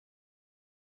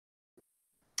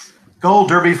Gold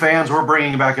Derby fans, we're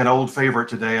bringing back an old favorite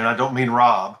today, and I don't mean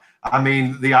Rob. I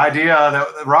mean the idea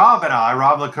that Rob and I,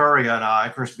 Rob Licuria and I,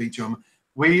 Chris Beachum,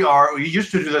 we used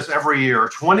to do this every year,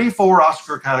 24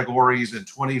 Oscar categories in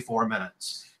 24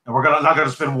 minutes. And we're not going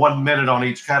to spend 1 minute on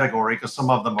each category because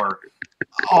some of them are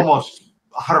almost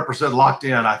 100% locked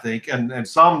in, I think, and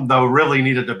some though really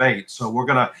need a debate. So we're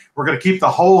gonna keep the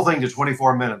whole thing to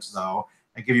 24 minutes though,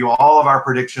 and give you all of our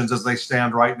predictions as they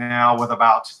stand right now, with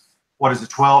about, what is it,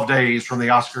 12 days from the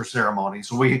Oscar ceremony.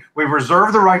 So we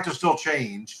reserve the right to still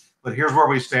change, but here's where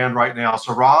we stand right now.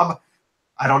 So Rob,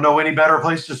 I don't know any better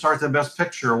place to start than Best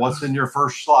Picture. What's in your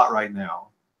first slot right now?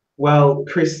 Well,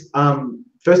 Chris,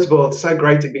 first of all, it's so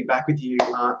great to be back with you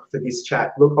for this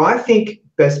chat. Look, I think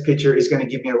Best Picture is going to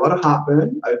give me a lot of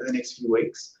heartburn over the next few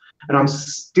weeks, and I'm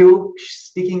still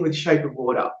sticking with Shape of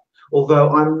Water, although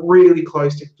I'm really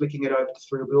close to flicking it over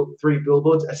to three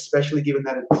Billboards, especially given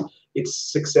that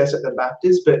its success at the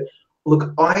BAFTAs. But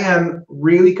look, I am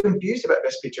really confused about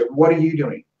Best Picture. What are you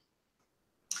doing?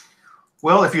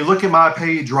 Well, if you look at my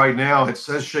page right now, it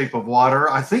says Shape of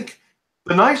Water. I think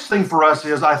the nice thing for us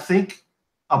is, I think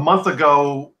a month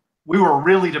ago, we were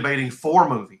really debating 4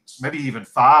 movies, maybe even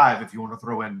 5 if you want to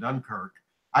throw in Dunkirk.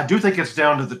 I do think it's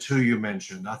down to the 2 you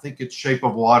mentioned. I think it's Shape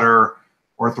of Water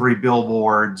or 3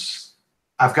 Billboards.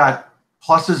 I've got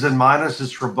pluses and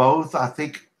minuses for both. I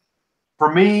think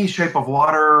for me, Shape of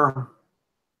Water,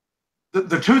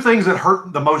 the 2 things that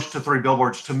hurt the most to 3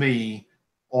 Billboards to me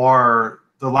are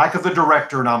the lack of the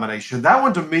director nomination. That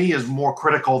one to me is more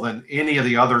critical than any of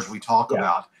the others we talk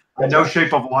about. I know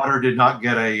Shape of Water did not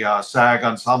get a SAG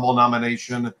Ensemble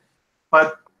nomination,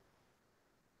 but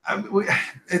and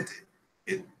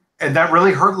that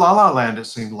really hurt La La Land, it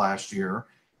seemed, last year.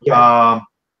 Yeah.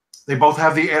 They both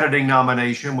have the editing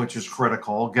nomination, which is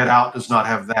critical. Get Out does not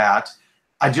have that.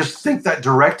 I just think that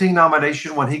directing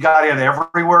nomination, when he got in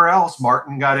everywhere else,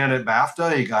 Martin got in at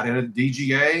BAFTA, he got in at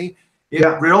DGA,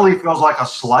 it really feels like a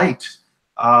slight.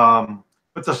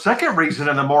 But the second reason,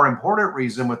 and the more important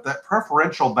reason, with that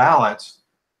preferential ballot,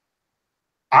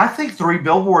 I think 3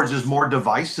 Billboards is more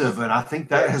divisive, and I think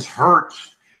that has hurt.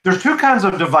 There's 2 kinds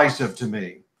of divisive to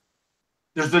me.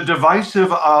 There's the divisive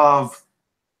of,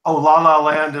 oh, La La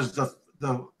Land is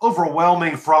the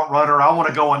overwhelming front runner, I want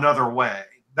to go another way.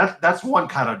 That's one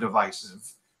kind of divisive.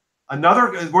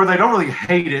 Another, where they don't really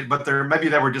hate it, but maybe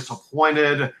they were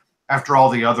disappointed after all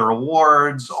the other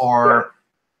awards, or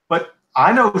but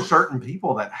I know certain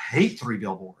people that hate 3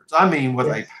 Billboards. I mean, with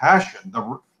a passion.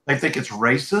 They think it's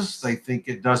racist. They think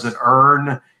it doesn't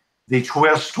earn the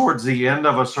twist towards the end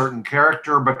of a certain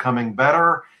character becoming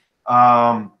better.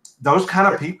 Those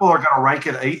kind of people are going to rank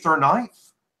it 8th or 9th.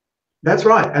 That's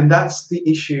right. And that's the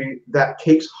issue that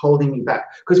keeps holding me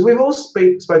back. Because we've all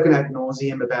spoken ad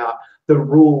nauseum about the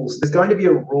rules. There's going to be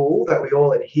a rule that we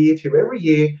all adhere to every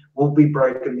year will be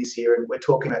broken this year. And we're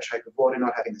talking about Shape of Water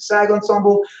not having the SAG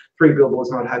Ensemble, 3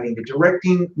 Billboards not having the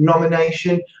directing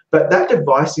nomination. But that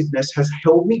divisiveness has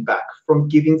held me back from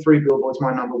giving 3 Billboards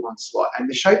my #1 slot. And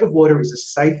the Shape of Water is a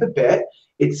safer bet.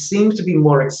 It seems to be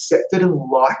more accepted and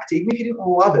liked, even if you didn't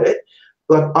love it.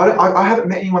 Like, I haven't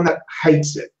met anyone that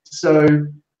hates it. So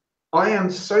I am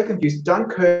so confused.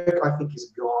 Dunkirk, I think,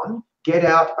 is gone. Get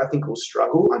Out, I think, will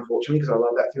struggle, unfortunately, because I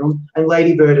love that film. And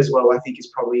Lady Bird as well, I think, is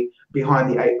probably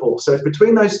behind the 8 ball. So it's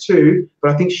between those 2,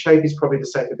 but I think Shape is probably the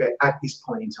safer bet at this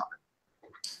point in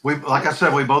time. Like I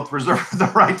said, we both reserve the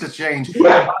right to change.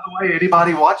 Yeah. And by the way,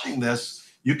 anybody watching this,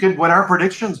 you can win our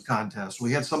predictions contest.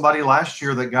 We had somebody last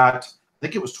year that got, I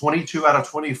think it was 22 out of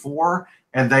 24,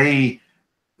 and they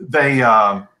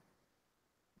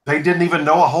didn't even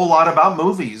know a whole lot about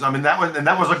movies. I mean, that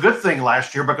was a good thing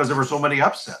last year because there were so many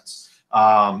upsets.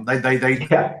 The fact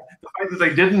that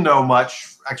they didn't know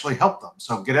much actually helped them.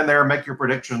 So get in there and make your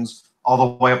predictions all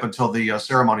the way up until the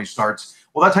ceremony starts.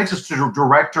 Well, that takes us to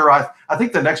director. I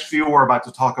think the next few we're about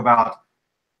to talk about.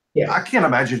 Yeah, I can't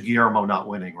imagine Guillermo not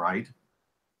winning, right?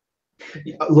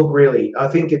 Look, really, I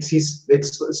think it's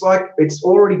like it's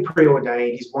already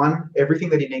preordained. He's won everything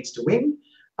that he needs to win.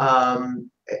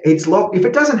 It's locked. If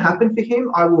it doesn't happen for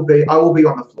him, I will be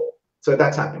on the floor. So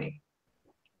that's happening.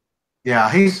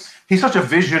 Yeah, he's such a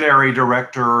visionary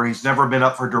director. He's never been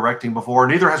up for directing before.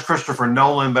 Neither has Christopher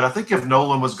Nolan. But I think if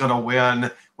Nolan was going to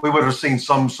win, we would have seen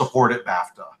some support at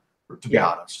BAFTA, to be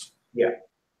honest. Yeah.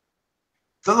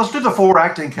 So let's do the 4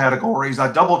 acting categories.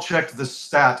 I double-checked this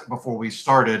stat before we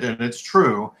started, and it's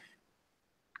true.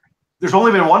 There's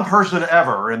only been one person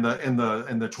ever in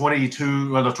the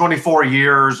 24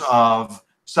 years of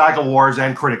SAG Awards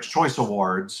and Critics' Choice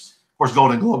Awards. Of course,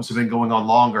 Golden Globes have been going on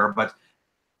longer, but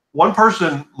one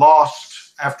person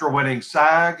lost after winning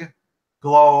SAG,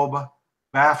 Globe,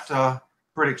 BAFTA,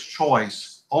 Critics'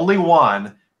 Choice, only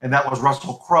one, and that was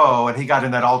Russell Crowe, and he got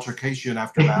in that altercation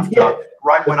after BAFTA, Yeah.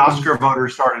 right when Oscar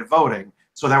voters started voting.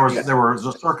 So there was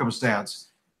a circumstance.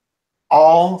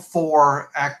 All 4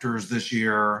 actors this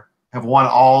year have won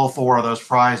all 4 of those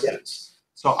prizes.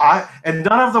 So and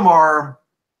none of them are.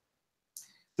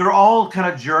 They're all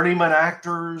kind of journeyman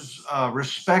actors,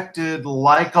 respected,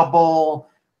 likable.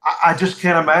 I just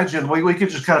can't imagine. We could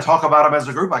just kind of talk about them as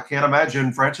a group. I can't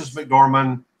imagine Frances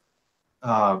McDormand,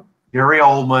 Gary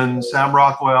Oldman, Sam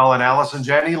Rockwell, and Allison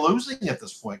Janney losing at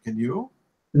this point. Can you?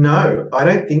 No, I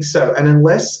don't think so. And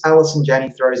unless Allison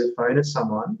Janney throws a phone at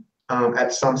someone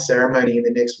at some ceremony in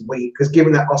the next week, because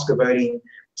given that Oscar voting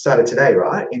started today,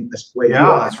 right? That's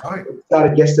right. It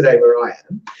started yesterday where I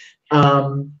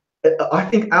am. I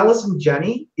think Allison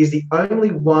Janney is the only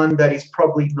one that is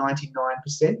probably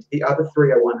 99%. The other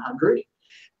 3 are 100.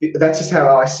 That's just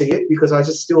how I see it, because I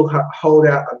just still hold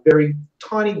out a very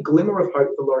tiny glimmer of hope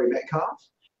for Laurie Metcalf.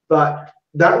 But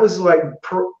that was like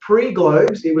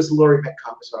pre-Globes, it was Laurie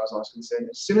Metcalf as far as I was concerned.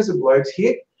 As soon as the Globes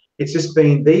hit, it's just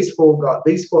been these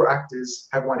 4 actors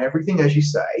have won everything, as you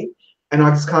say. And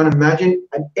I just can't imagine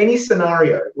any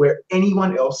scenario where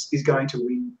anyone else is going to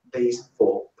win these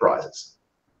 4 prizes.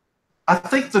 I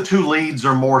think the 2 leads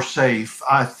are more safe.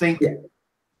 I think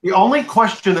the only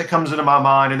question that comes into my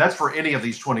mind, and that's for any of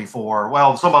these 24,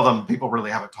 well, some of them people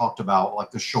really haven't talked about,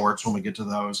 like the shorts when we get to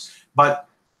those, but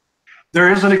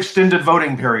there is an extended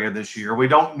voting period this year. We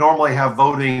don't normally have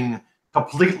voting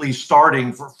completely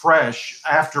starting for fresh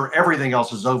after everything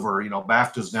else is over.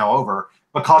 BAFTA's now over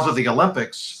because of the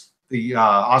Olympics. The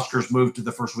Oscars moved to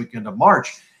the first weekend of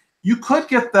March. You could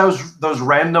get those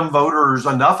random voters,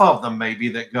 enough of them maybe,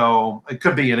 that go, it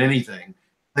could be in anything.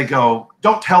 They go,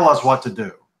 don't tell us what to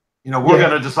do. We're going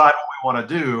to decide what we want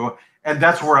to do. And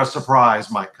that's where a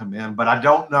surprise might come in. But I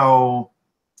don't know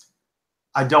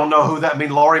who that,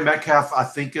 Laurie Metcalf, I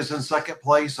think, is in second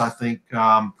place. I think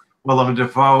Willem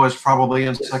Dafoe is probably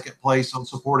in second place on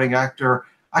supporting actor.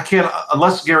 I can't,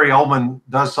 unless Gary Oldman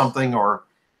does something, or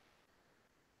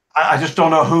I just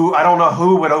don't know who. I don't know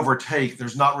who would overtake.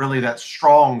 There's not really that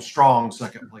strong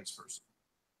second place person.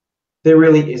 There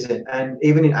really isn't. And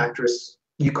even in actress,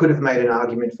 you could have made an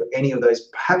argument for any of those,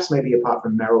 perhaps maybe apart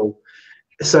from Meryl.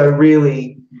 So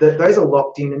really, those are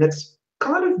locked in, and it's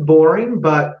kind of boring,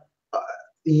 but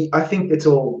I think it's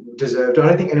all deserved. I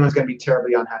don't think anyone's going to be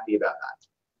terribly unhappy about that.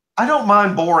 I don't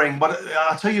mind boring, but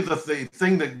I'll tell you the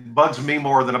thing that bugs me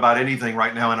more than about anything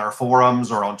right now in our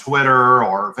forums or on Twitter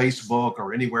or Facebook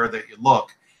or anywhere that you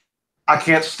look, I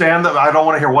can't stand that. I don't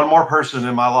want to hear one more person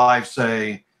in my life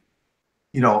say,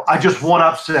 I just want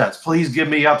upsets. Please give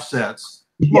me upsets.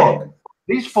 Yeah. Look,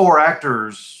 these 4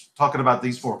 actors, talking about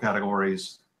these 4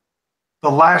 categories,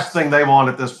 the last thing they want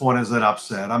at this point is an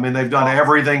upset. They've done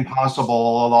everything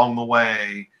possible along the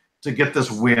way to get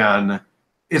this win.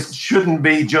 It shouldn't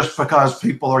be just because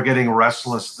people are getting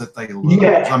restless that they lose.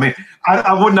 Yeah.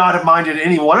 I would not have minded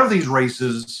any one of these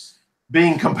races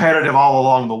being competitive all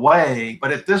along the way,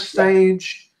 but at this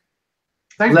stage,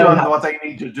 they've done what they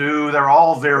need to do. They're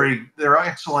all they're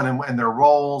excellent in their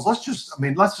roles. Let's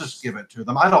just give it to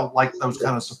them. I don't like those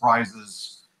kind of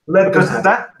surprises, because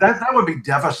that would be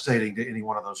devastating to any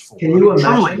one of those 4. Can you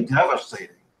imagine? Truly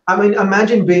devastating.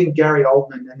 Imagine being Gary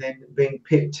Oldman and then being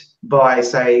picked by,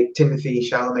 say, Timothée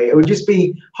Chalamet. It would just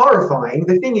be horrifying.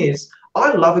 The thing is,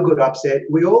 I love a good upset.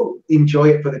 We all enjoy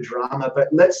it for the drama, but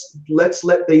let's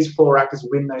let these 4 actors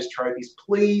win those trophies,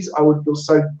 please. I would feel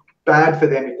so bad for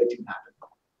them if that didn't happen.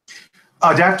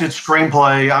 Adapted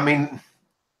screenplay.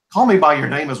 Call Me by Your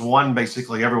Name is won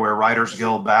basically everywhere. Writers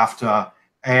Guild, BAFTA,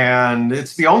 and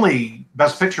it's the only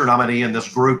Best Picture nominee in this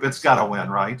group. It's got to win,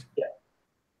 right? Yeah.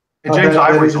 And James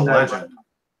Ivory's a legend.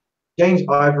 James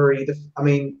Ivory,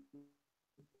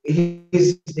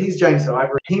 he's James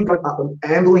Ivory. Him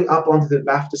ambling up onto the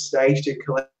BAFTA stage to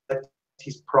collect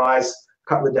his prize a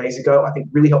couple of days ago, I think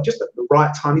really helped, just at the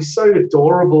right time. He's so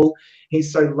adorable.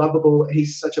 He's so lovable.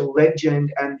 He's such a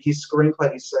legend, and his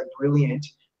screenplay is so brilliant.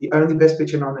 The only Best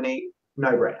Picture nominee,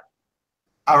 no-brainer.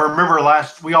 I remember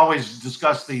we always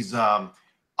discuss these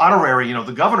honorary,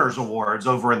 the Governor's Awards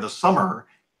over in the summer.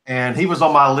 And he was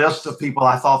on my list of people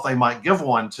I thought they might give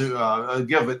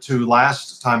it to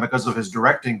last time because of his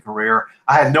directing career.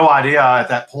 I had no idea at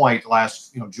that point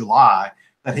last July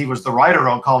that he was the writer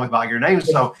on Call Me by Your Name.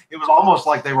 So it was almost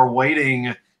like they were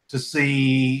waiting to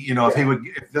see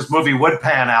if this movie would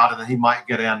pan out, and then he might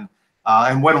get in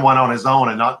and win one on his own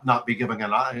and not be giving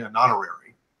an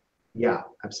honorary. Yeah,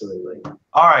 absolutely.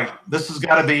 All right, this has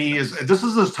got to be this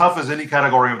is as tough as any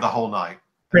category of the whole night.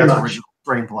 Pretty That's much. Original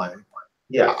screenplay.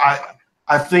 Yeah,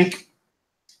 I think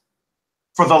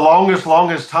For the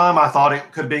longest time, I thought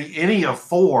it could be any of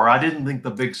four. I didn't think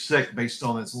The Big Sick, based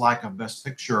on its lack of Best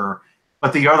Picture,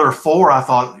 but the other four, I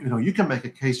thought, you can make a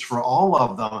case for all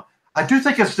of them. I do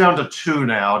think it's down to two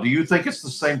now. Do you think it's the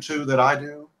same two that I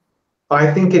do?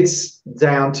 I think it's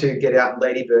down to Get Out and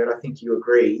Lady Bird. I think you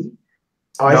agree.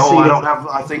 No, I don't have.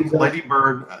 I think Lady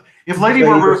Bird. If Lady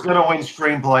Bird was going to win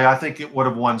screenplay, I think it would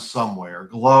have won somewhere.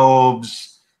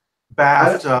 Globes,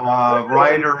 BAFTA,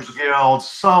 Writers Guild,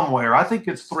 somewhere. I think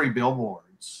it's Three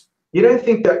Billboards. You don't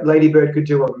think that Lady Bird could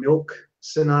do a Milk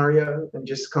scenario and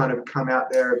just kind of come out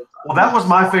there? Well, that was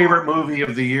my favorite movie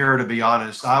of the year, to be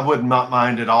honest. I would not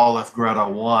mind at all if Greta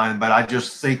won, but I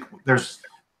just think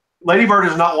Lady Bird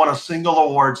has not won a single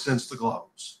award since the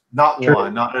Globes. Not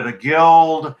one. Not at a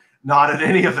Guild. Not at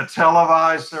any of the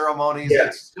televised ceremonies. Yeah.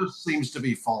 It just seems to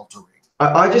be faltering.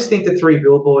 I just think the Three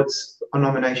Billboards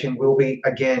nomination will be,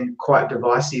 again, quite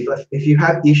divisive. If you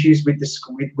have issues with this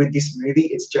movie,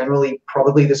 it's generally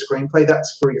probably the screenplay.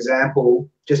 That's, for example,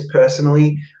 just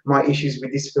personally, my issues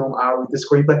with this film are with the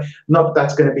screenplay. Not that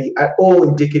that's going to be at all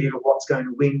indicative of what's going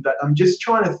to win, but I'm just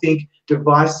trying to think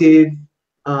divisive.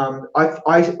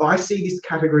 I see this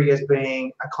category as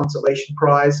being a consolation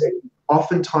prize. It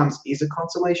oftentimes is a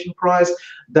consolation prize.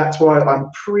 That's why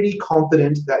I'm pretty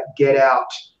confident that Get Out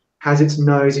has its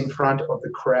nose in front of the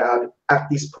crowd at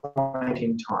this point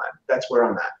in time. That's where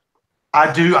I'm at.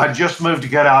 I just moved to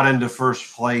Get Out into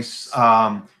first place.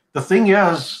 The thing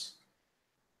is,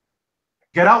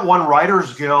 Get Out won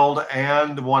Writers Guild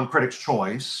and won Critics'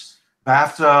 Choice.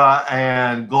 BAFTA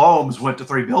and Globes went to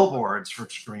Three Billboards for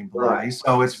screenplay. Right.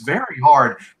 So it's very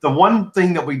hard. The one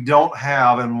thing that we don't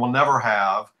have and will never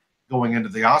have going into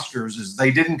the Oscars is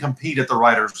they didn't compete at the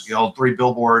Writers Guild. Three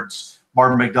Billboards,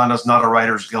 Martin McDonagh's not a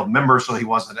Writers Guild member, so he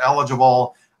wasn't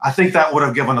eligible. I think that would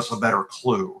have given us a better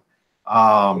clue.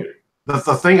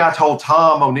 The thing I told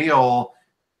Tom O'Neill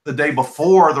the day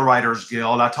before the Writers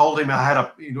Guild, I told him I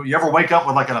had you ever wake up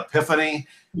with like an epiphany?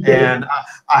 Yeah. And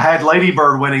I had Lady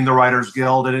Bird winning the Writers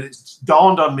Guild, and it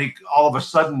dawned on me all of a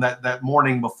sudden that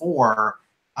morning before,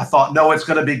 I thought, no, it's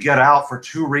going to be Get Out for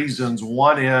two reasons.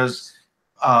 One is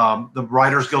the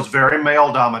Writers Guild's very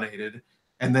male dominated.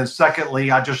 And then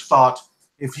secondly, I just thought,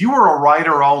 if you were a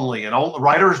writer only, and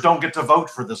writers don't get to vote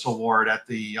for this award at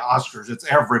the Oscars,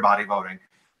 it's everybody voting.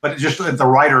 But just at the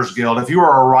Writers Guild, if you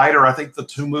were a writer, I think the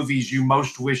two movies you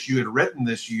most wish you had written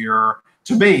this year,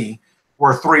 to me,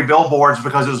 were Three Billboards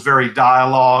because it was very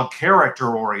dialogue,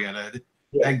 character-oriented,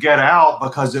 and Get Out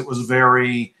because it was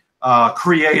very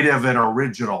creative and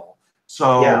original.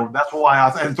 So that's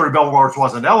why and Three Billboards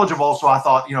wasn't eligible, so I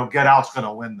thought, Get Out's going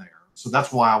to win there. So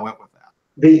that's why I went with that.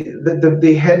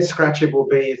 The head scratcher will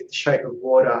be if The Shape of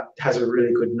Water has a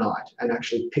really good night and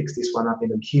actually picks this one up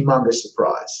in a humongous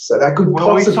surprise. So that could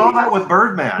possibly... we saw that with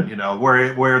Birdman,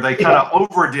 where they kind of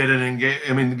overdid it.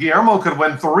 And Guillermo could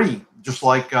win three, just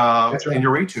like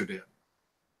Iñárritu did.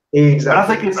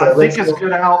 Exactly. But I think it's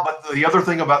Get Out. But the other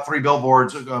thing about Three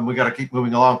Billboards, we got to keep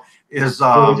moving along, is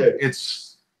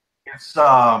it's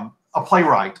a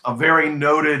playwright, a very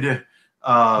noted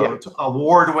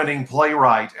award-winning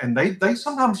playwright, and they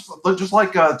sometimes look just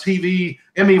like TV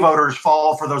Emmy voters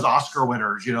fall for those Oscar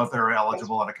winners, if they're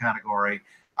eligible in a category.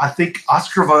 I think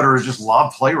Oscar voters just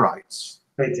love playwrights.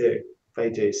 They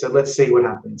do. So let's see what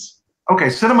happens. Okay,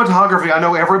 cinematography. I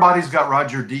know everybody's got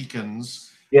Roger Deakins.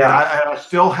 Yeah, I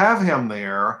still have him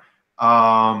there,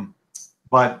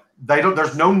 but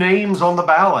there's no names on the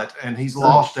ballot, and he's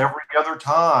lost every other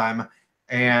time.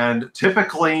 And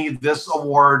typically, this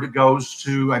award goes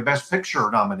to a Best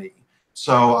Picture nominee.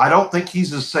 So I don't think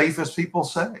he's as safe as people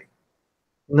say.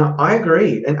 No, I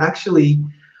agree. And actually,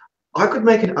 I could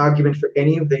make an argument for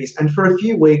any of these. And for a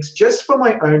few weeks, just for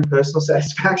my own personal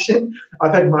satisfaction,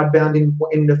 I've had Mudbound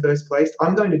in the first place.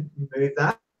 I'm going to move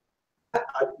that.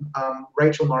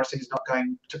 Rachel Morrison is not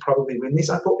going to probably win this.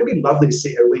 I thought it'd be lovely to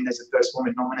see her win as the first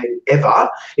woman nominated ever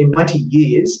in 90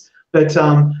 years. But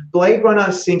Blade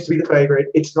Runner seems to be the favourite.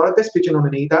 It's not a Best Picture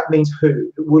nominee. That means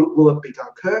who? Will it be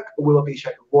Dunkirk or will it be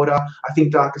Shape of Water? I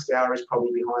think Darkest Hour is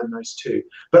probably behind those two.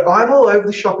 But I'm all over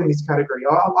the shop in this category.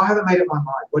 I haven't made up my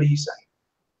mind. What are you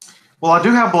saying? Well, I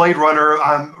do have Blade Runner.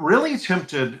 I'm really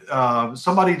tempted.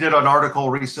 Somebody did an article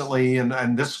recently,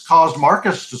 and this caused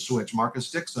Marcus to switch, Marcus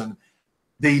Dixon.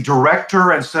 The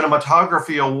Director and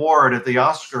Cinematography Award at the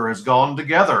Oscar has gone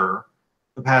together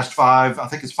the past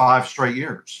five straight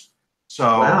years.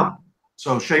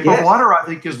 So Shape of Water, I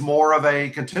think, is more of a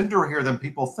contender here than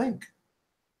people think.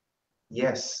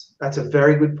 Yes, that's a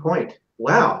very good point.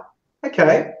 Wow.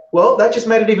 Okay. Well, that just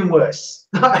made it even worse.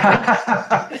 All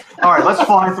right, let's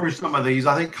fly through some of these.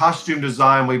 I think costume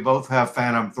design, we both have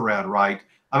Phantom Thread, right?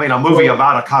 I mean, a movie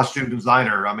about a costume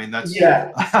designer. I mean, that's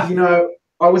you know,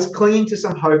 I was clinging to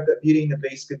some hope that Beauty and the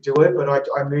Beast could do it, but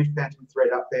I moved Phantom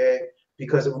Thread up there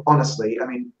because honestly, I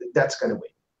mean, that's going to win.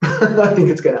 I think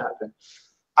it's going to happen.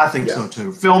 I think so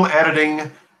too. Film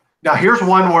editing. Now, here's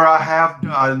one where I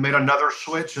have made another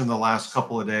switch in the last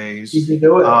couple of days. You can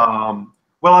do it.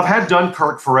 Well, I've had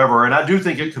Dunkirk forever, and I do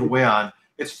think it could win.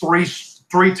 It's three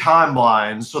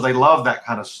timelines, so they love that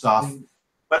kind of stuff.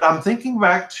 But I'm thinking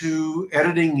back to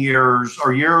editing years.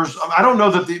 I don't know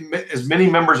that as many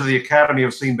members of the Academy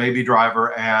have seen Baby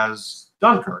Driver as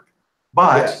Dunkirk,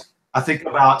 but I think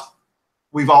about,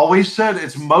 we've always said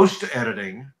it's most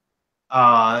editing.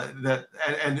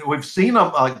 And we've seen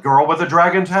a Girl with a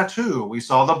Dragon Tattoo. We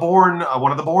saw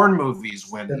one of the Bourne movies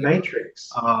win. The Matrix.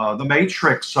 The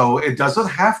Matrix. So it doesn't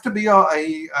have to be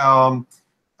a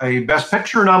Best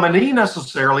Picture nominee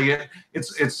necessarily.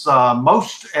 It's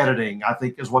most editing, I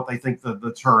think, is what they think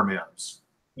the term is.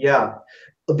 Yeah,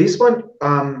 this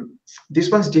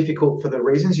one's difficult for the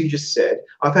reasons you just said.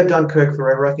 I've had Dunkirk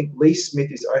forever. I think Lee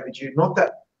Smith is overdue. Not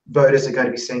that voters are going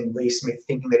to be seeing Lee Smith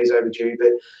thinking that he's overdue,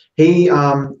 but he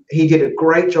did a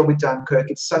great job with Dunkirk.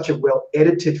 It's such a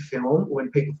well-edited film. When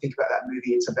people think about that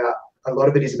movie, a lot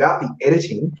of it is about the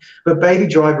editing. But Baby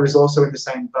Driver is also in the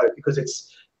same boat because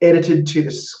it's edited to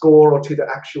the score or to the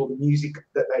actual music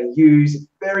that they use. It's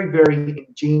very, very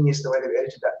ingenious the way they've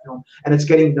edited that film, and it's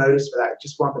getting noticed for that. It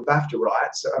just won the BAFTA,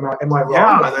 right? So am I wrong?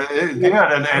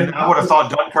 Yeah, and I would have thought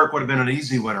Dunkirk would have been an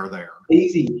easy winner there.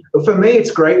 Easy. But for me,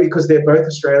 it's great because they're both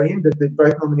Australian. They're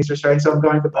both nominees are Australian, so I'm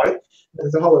going for both.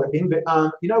 There's a whole other thing. But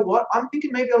you know what? I'm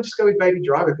thinking maybe I'll just go with Baby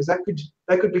Driver because that could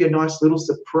be a nice little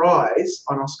surprise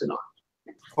on Oscar night.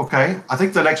 Okay, I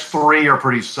think the next three are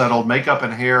pretty settled. Makeup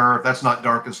and hair. If that's not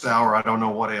Darkest Hour, I don't know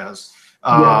what is.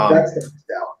 That's Darkest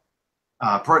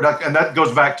Hour. And that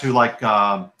goes back to like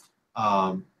I'm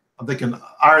thinking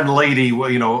Iron Lady,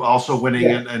 you know, also winning,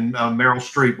 and Meryl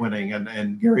Streep winning,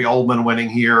 and Gary Oldman winning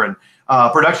here, and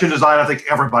production design. I think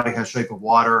everybody has Shape of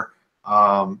Water.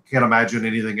 Can't imagine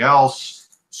anything else.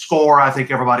 Score. I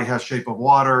think everybody has Shape of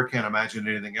Water. Can't imagine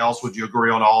anything else. Would you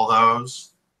agree on all those?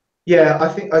 Yeah, I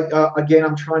think, again,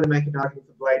 I'm trying to make an argument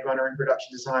for Blade Runner and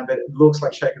production design, but it looks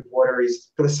like Shape of Water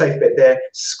is for the safe bet there.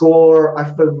 Score,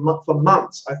 for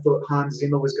months, I thought Hans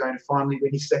Zimmer was going to finally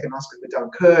win his second Oscar for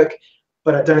Dunkirk,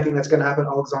 but I don't think that's going to happen.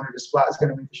 Alexandre Desplat is going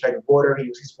to win for Shape of Water.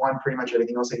 He's won pretty much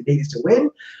everything else he needs to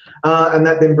win. And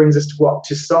that then brings us to what?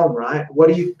 To song, right?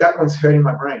 That one's hurting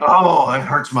my brain. Oh, that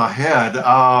hurts my head.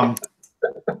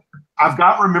 I've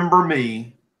got Remember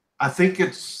Me. I think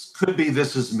could be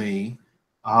This Is Me.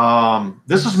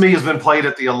 This Is Me has been played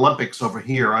at the Olympics over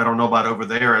here. I don't know about over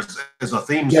there as a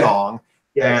theme song.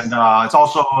 Yes. And it's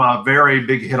also a very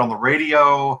big hit on the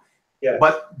radio. Yeah.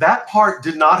 But that part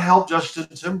did not help Justin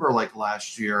Timberlake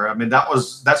last year. I mean,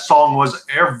 that song was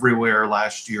everywhere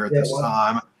last year at this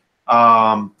time.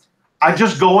 I'm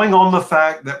just going on the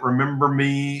fact that Remember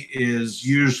Me is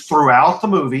used throughout the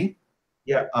movie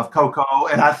of Coco,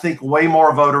 and I think way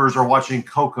more voters are watching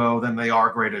Coco than they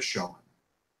are Greatest Showman.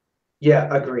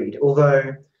 Yeah, agreed.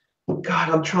 Although, God,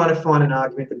 I'm trying to find an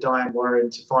argument for Diane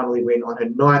Warren to finally win on her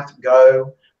 9th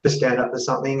go for Stand Up for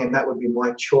Something, and that would be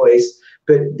my choice.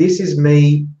 But This Is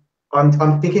Me,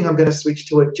 I'm thinking I'm going to switch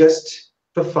to it just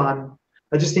for fun.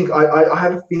 I just think I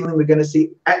have a feeling we're going to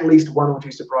see at least one or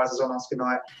two surprises on Oscar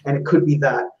night, and it could be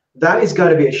that. That is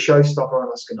going to be a showstopper on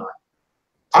Oscar night.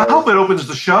 I hope it opens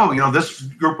the show. You know, this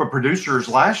group of producers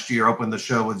last year opened the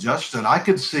show with Justin. I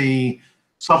could see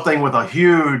something with a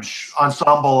huge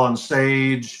ensemble on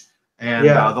stage, and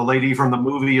the lady from the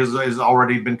movie has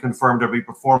already been confirmed to be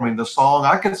performing the song.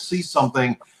 I could see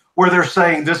something where they're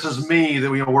saying, "This is me," that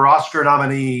we're Oscar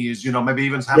nominees, maybe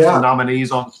even have some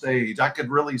nominees on stage. I could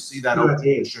really see that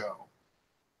opening the show.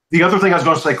 The other thing I was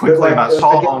going to say quickly about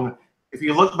song, if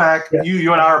you look back,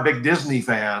 you and I are big Disney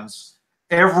fans.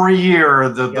 Every year,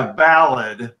 the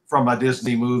ballad from a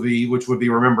Disney movie, which would be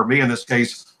Remember Me in this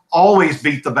case, always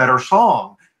beat the better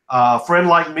song. Friend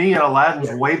Like Me and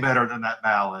Aladdin's way better than that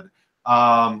ballad.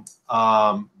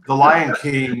 The Lion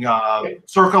King,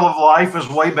 Circle of Life is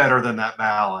way better than that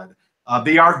ballad.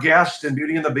 Be Our Guest and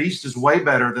Beauty and the Beast is way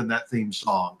better than that theme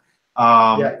song.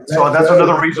 So that's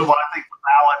another reason why I think the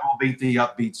ballad will beat the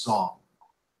upbeat song.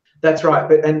 That's right.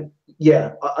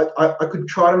 I could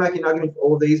try to make an argument for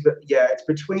all of these, but it's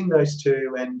between those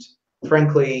two, and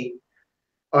frankly,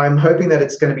 I'm hoping that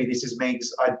it's going to be This Is Me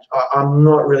because I'm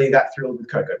not really that thrilled with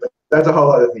Coco, but that's a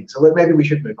whole other thing. So maybe we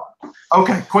should move on.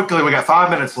 Okay, quickly, we got 5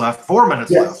 minutes left, 4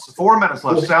 minutes left. 4 minutes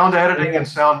left. Sound editing and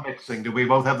sound mixing. Do we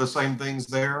both have the same things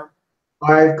there?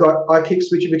 I keep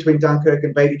switching between Dunkirk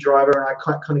and Baby Driver, and I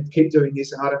kind of keep doing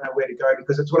this, and I don't know where to go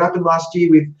because it's what happened last year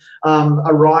with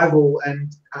Arrival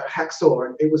and Hacksaw,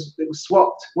 and it was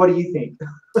swapped. What do you think?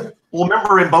 Well,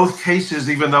 remember, in both cases,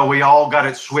 even though we all got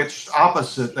it switched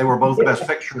opposite, they were both Best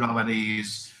Picture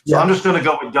nominees. So I'm just going to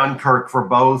go with Dunkirk for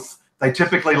both. They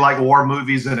typically like war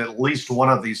movies in at least one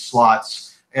of these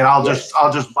slots, and I'll just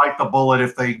bite the bullet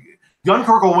if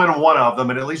Dunkirk will win one of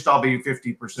them, and at least I'll be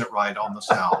 50% right on the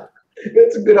sound.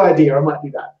 That's a good idea. I might do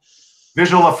that.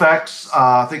 Visual effects,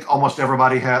 I think almost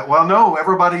everybody had. Well, no,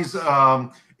 everybody's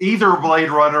either Blade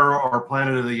Runner or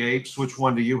Planet of the Apes. Which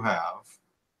one do you have?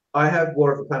 I have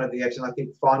War of the Planet of the Apes, and I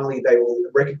think finally they will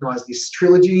recognize this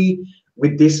trilogy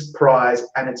with this prize,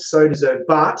 and it's so deserved.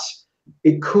 But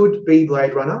it could be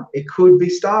Blade Runner. It could be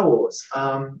Star Wars.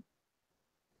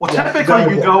 Well,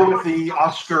 typically you go with the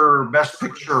Oscar Best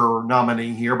Picture nominee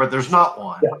here, but there's not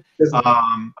one.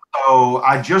 So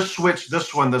I just switched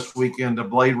this one this weekend to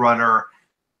Blade Runner.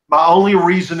 My only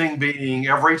reasoning being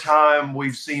every time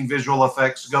we've seen visual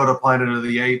effects go to Planet of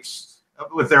the Apes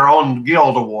with their own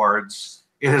Guild Awards,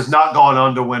 it has not gone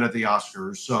on to win at the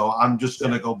Oscars. So I'm just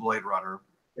going to go Blade Runner.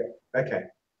 Yeah. Okay.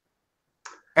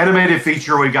 Animated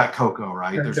feature, we got Coco,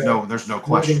 right? Okay. There's no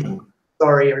question.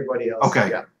 Sorry, everybody else.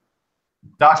 Okay. Yeah.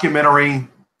 Documentary,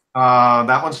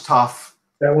 that one's tough.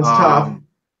 That one's tough.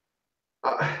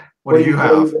 What do you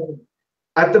have?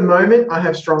 At the moment, I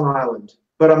have Strong Island,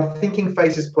 but I'm thinking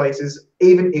Faces Places,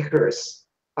 even Icarus.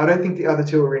 I don't think the other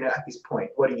two are in it at this point.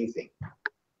 What do you think?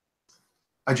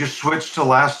 I just switched to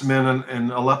Last Men in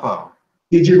Aleppo.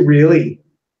 Did you really?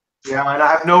 Yeah, and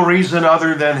I have no reason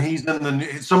other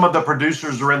than some of the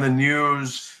producers are in the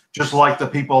news, just like the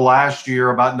people last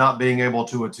year about not being able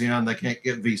to attend. They can't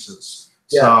get visas.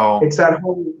 Yeah, so it's that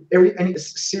whole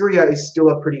Syria is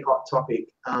still a pretty hot topic.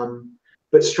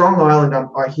 But Strong Island,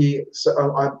 I hear. So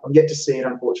I'm yet to see it,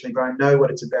 unfortunately, but I know what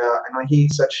it's about, and I hear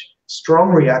such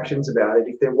strong reactions about it.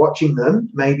 If they're watching them,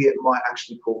 maybe it might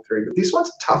actually pull through. But this one's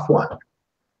a tough one.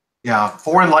 Yeah,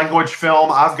 foreign language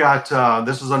film. I've got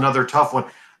this is another tough one.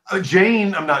 Not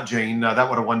Jane. That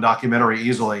would have won documentary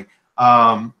easily.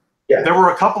 There were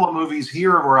a couple of movies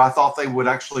here where I thought they would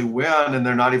actually win, and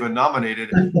they're not even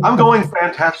nominated. I'm going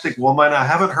Fantastic Woman. I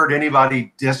haven't heard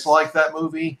anybody dislike that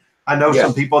movie. I know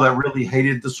some people that really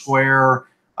hated The Square.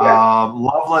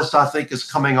 Loveless, I think, is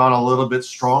coming on a little bit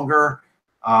stronger.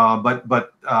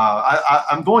 But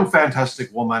I'm going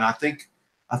Fantastic Woman. I think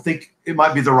it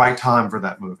might be the right time for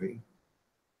that movie.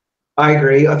 I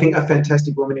agree. I think A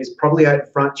Fantastic Woman is probably out in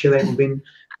front. Chile will win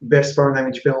Best Foreign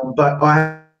Language Film, but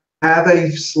I have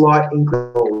a slight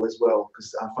inkle as well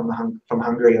because from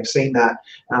Hungary. I've seen that,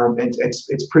 and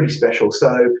it's pretty special.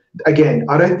 So again,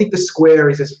 I don't think The Square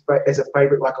is as a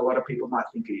favorite like a lot of people might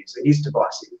think it is. It is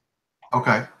divisive.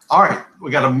 Okay. All right. We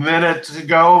got a minute to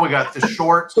go. We got the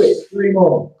shorts. Three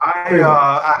more.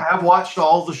 I have watched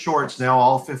all the shorts now,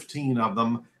 all 15 of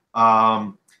them.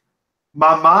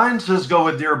 My mind says go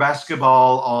with Dear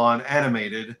Basketball on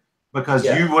animated because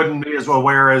you wouldn't be as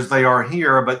aware as they are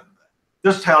here, but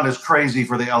this town is crazy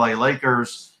for the LA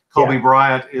Lakers. Kobe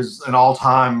Bryant is an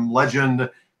all-time legend,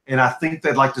 and I think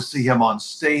they'd like to see him on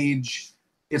stage.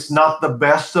 It's not the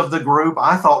best of the group.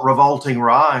 I thought Revolting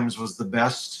Rhymes was the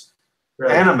best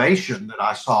animation that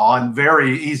I saw and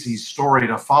very easy story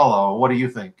to follow. What do you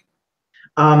think?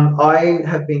 I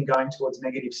have been going towards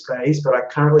negative space, but I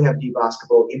currently have Dear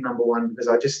Basketball in #1 because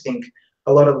I just think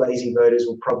a lot of lazy voters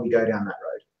will probably go down that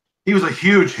road. He was a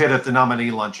huge hit at the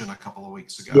nominee luncheon a couple of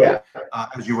weeks ago,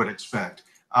 as you would expect.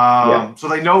 So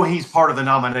they know he's part of the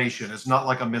nomination. It's not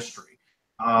like a mystery.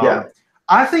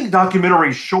 I think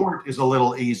documentary short is a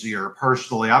little easier,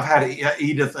 personally. I've had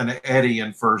Edith and Eddie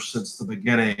in first since the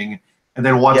beginning. And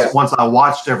then once I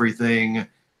watched everything,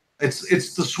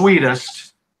 it's the sweetest.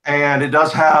 And it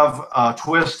does have a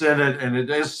twist in it, and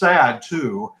it is sad,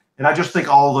 too. And I just think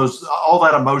all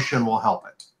that emotion will help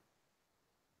it.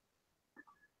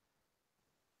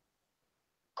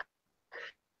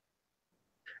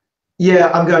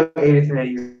 Yeah, I'm going Edith and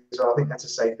Eddie as well. I think that's a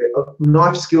safe bet.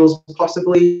 Knife Skills,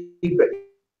 possibly, but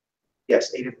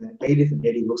yes, Edith and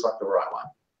Eddie looks like the right one.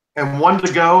 And one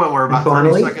to go, and we're about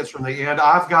 30 seconds from the end.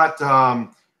 I've got,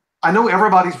 I know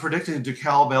everybody's predicting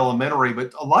DeKalb Elementary,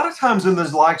 but a lot of times in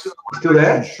those likes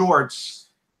shorts,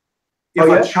 if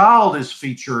a child is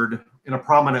featured in a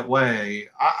prominent way,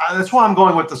 that's why I'm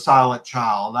going with The Silent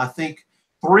Child. I think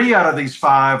 3 out of these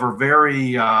 5 are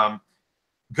very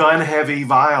gun-heavy,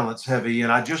 violence-heavy,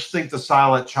 and I just think The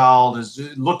Silent Child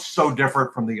looks so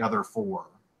different from the other 4.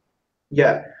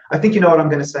 Yeah, I think you know what I'm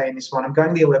going to say in this one. I'm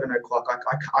going the 11 o'clock.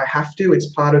 I have to. It's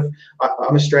part of.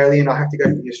 I'm Australian. I have to go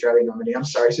for the Australian nominee. I'm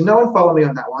sorry. So no one follow me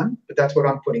on that one, but that's what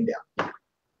I'm putting down.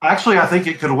 Actually, I think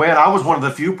it could win. I was one of the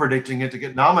few predicting it to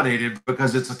get nominated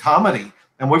because it's a comedy,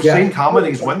 and we've seen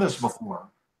comedies win this before.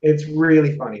 It's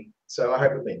really funny. So I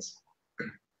hope it wins.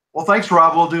 Well, thanks,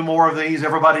 Rob. We'll do more of these.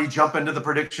 Everybody jump into the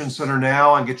prediction center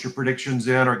now and get your predictions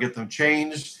in or get them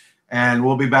changed. And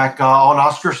we'll be back on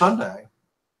Oscar Sunday.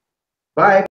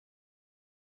 Bye.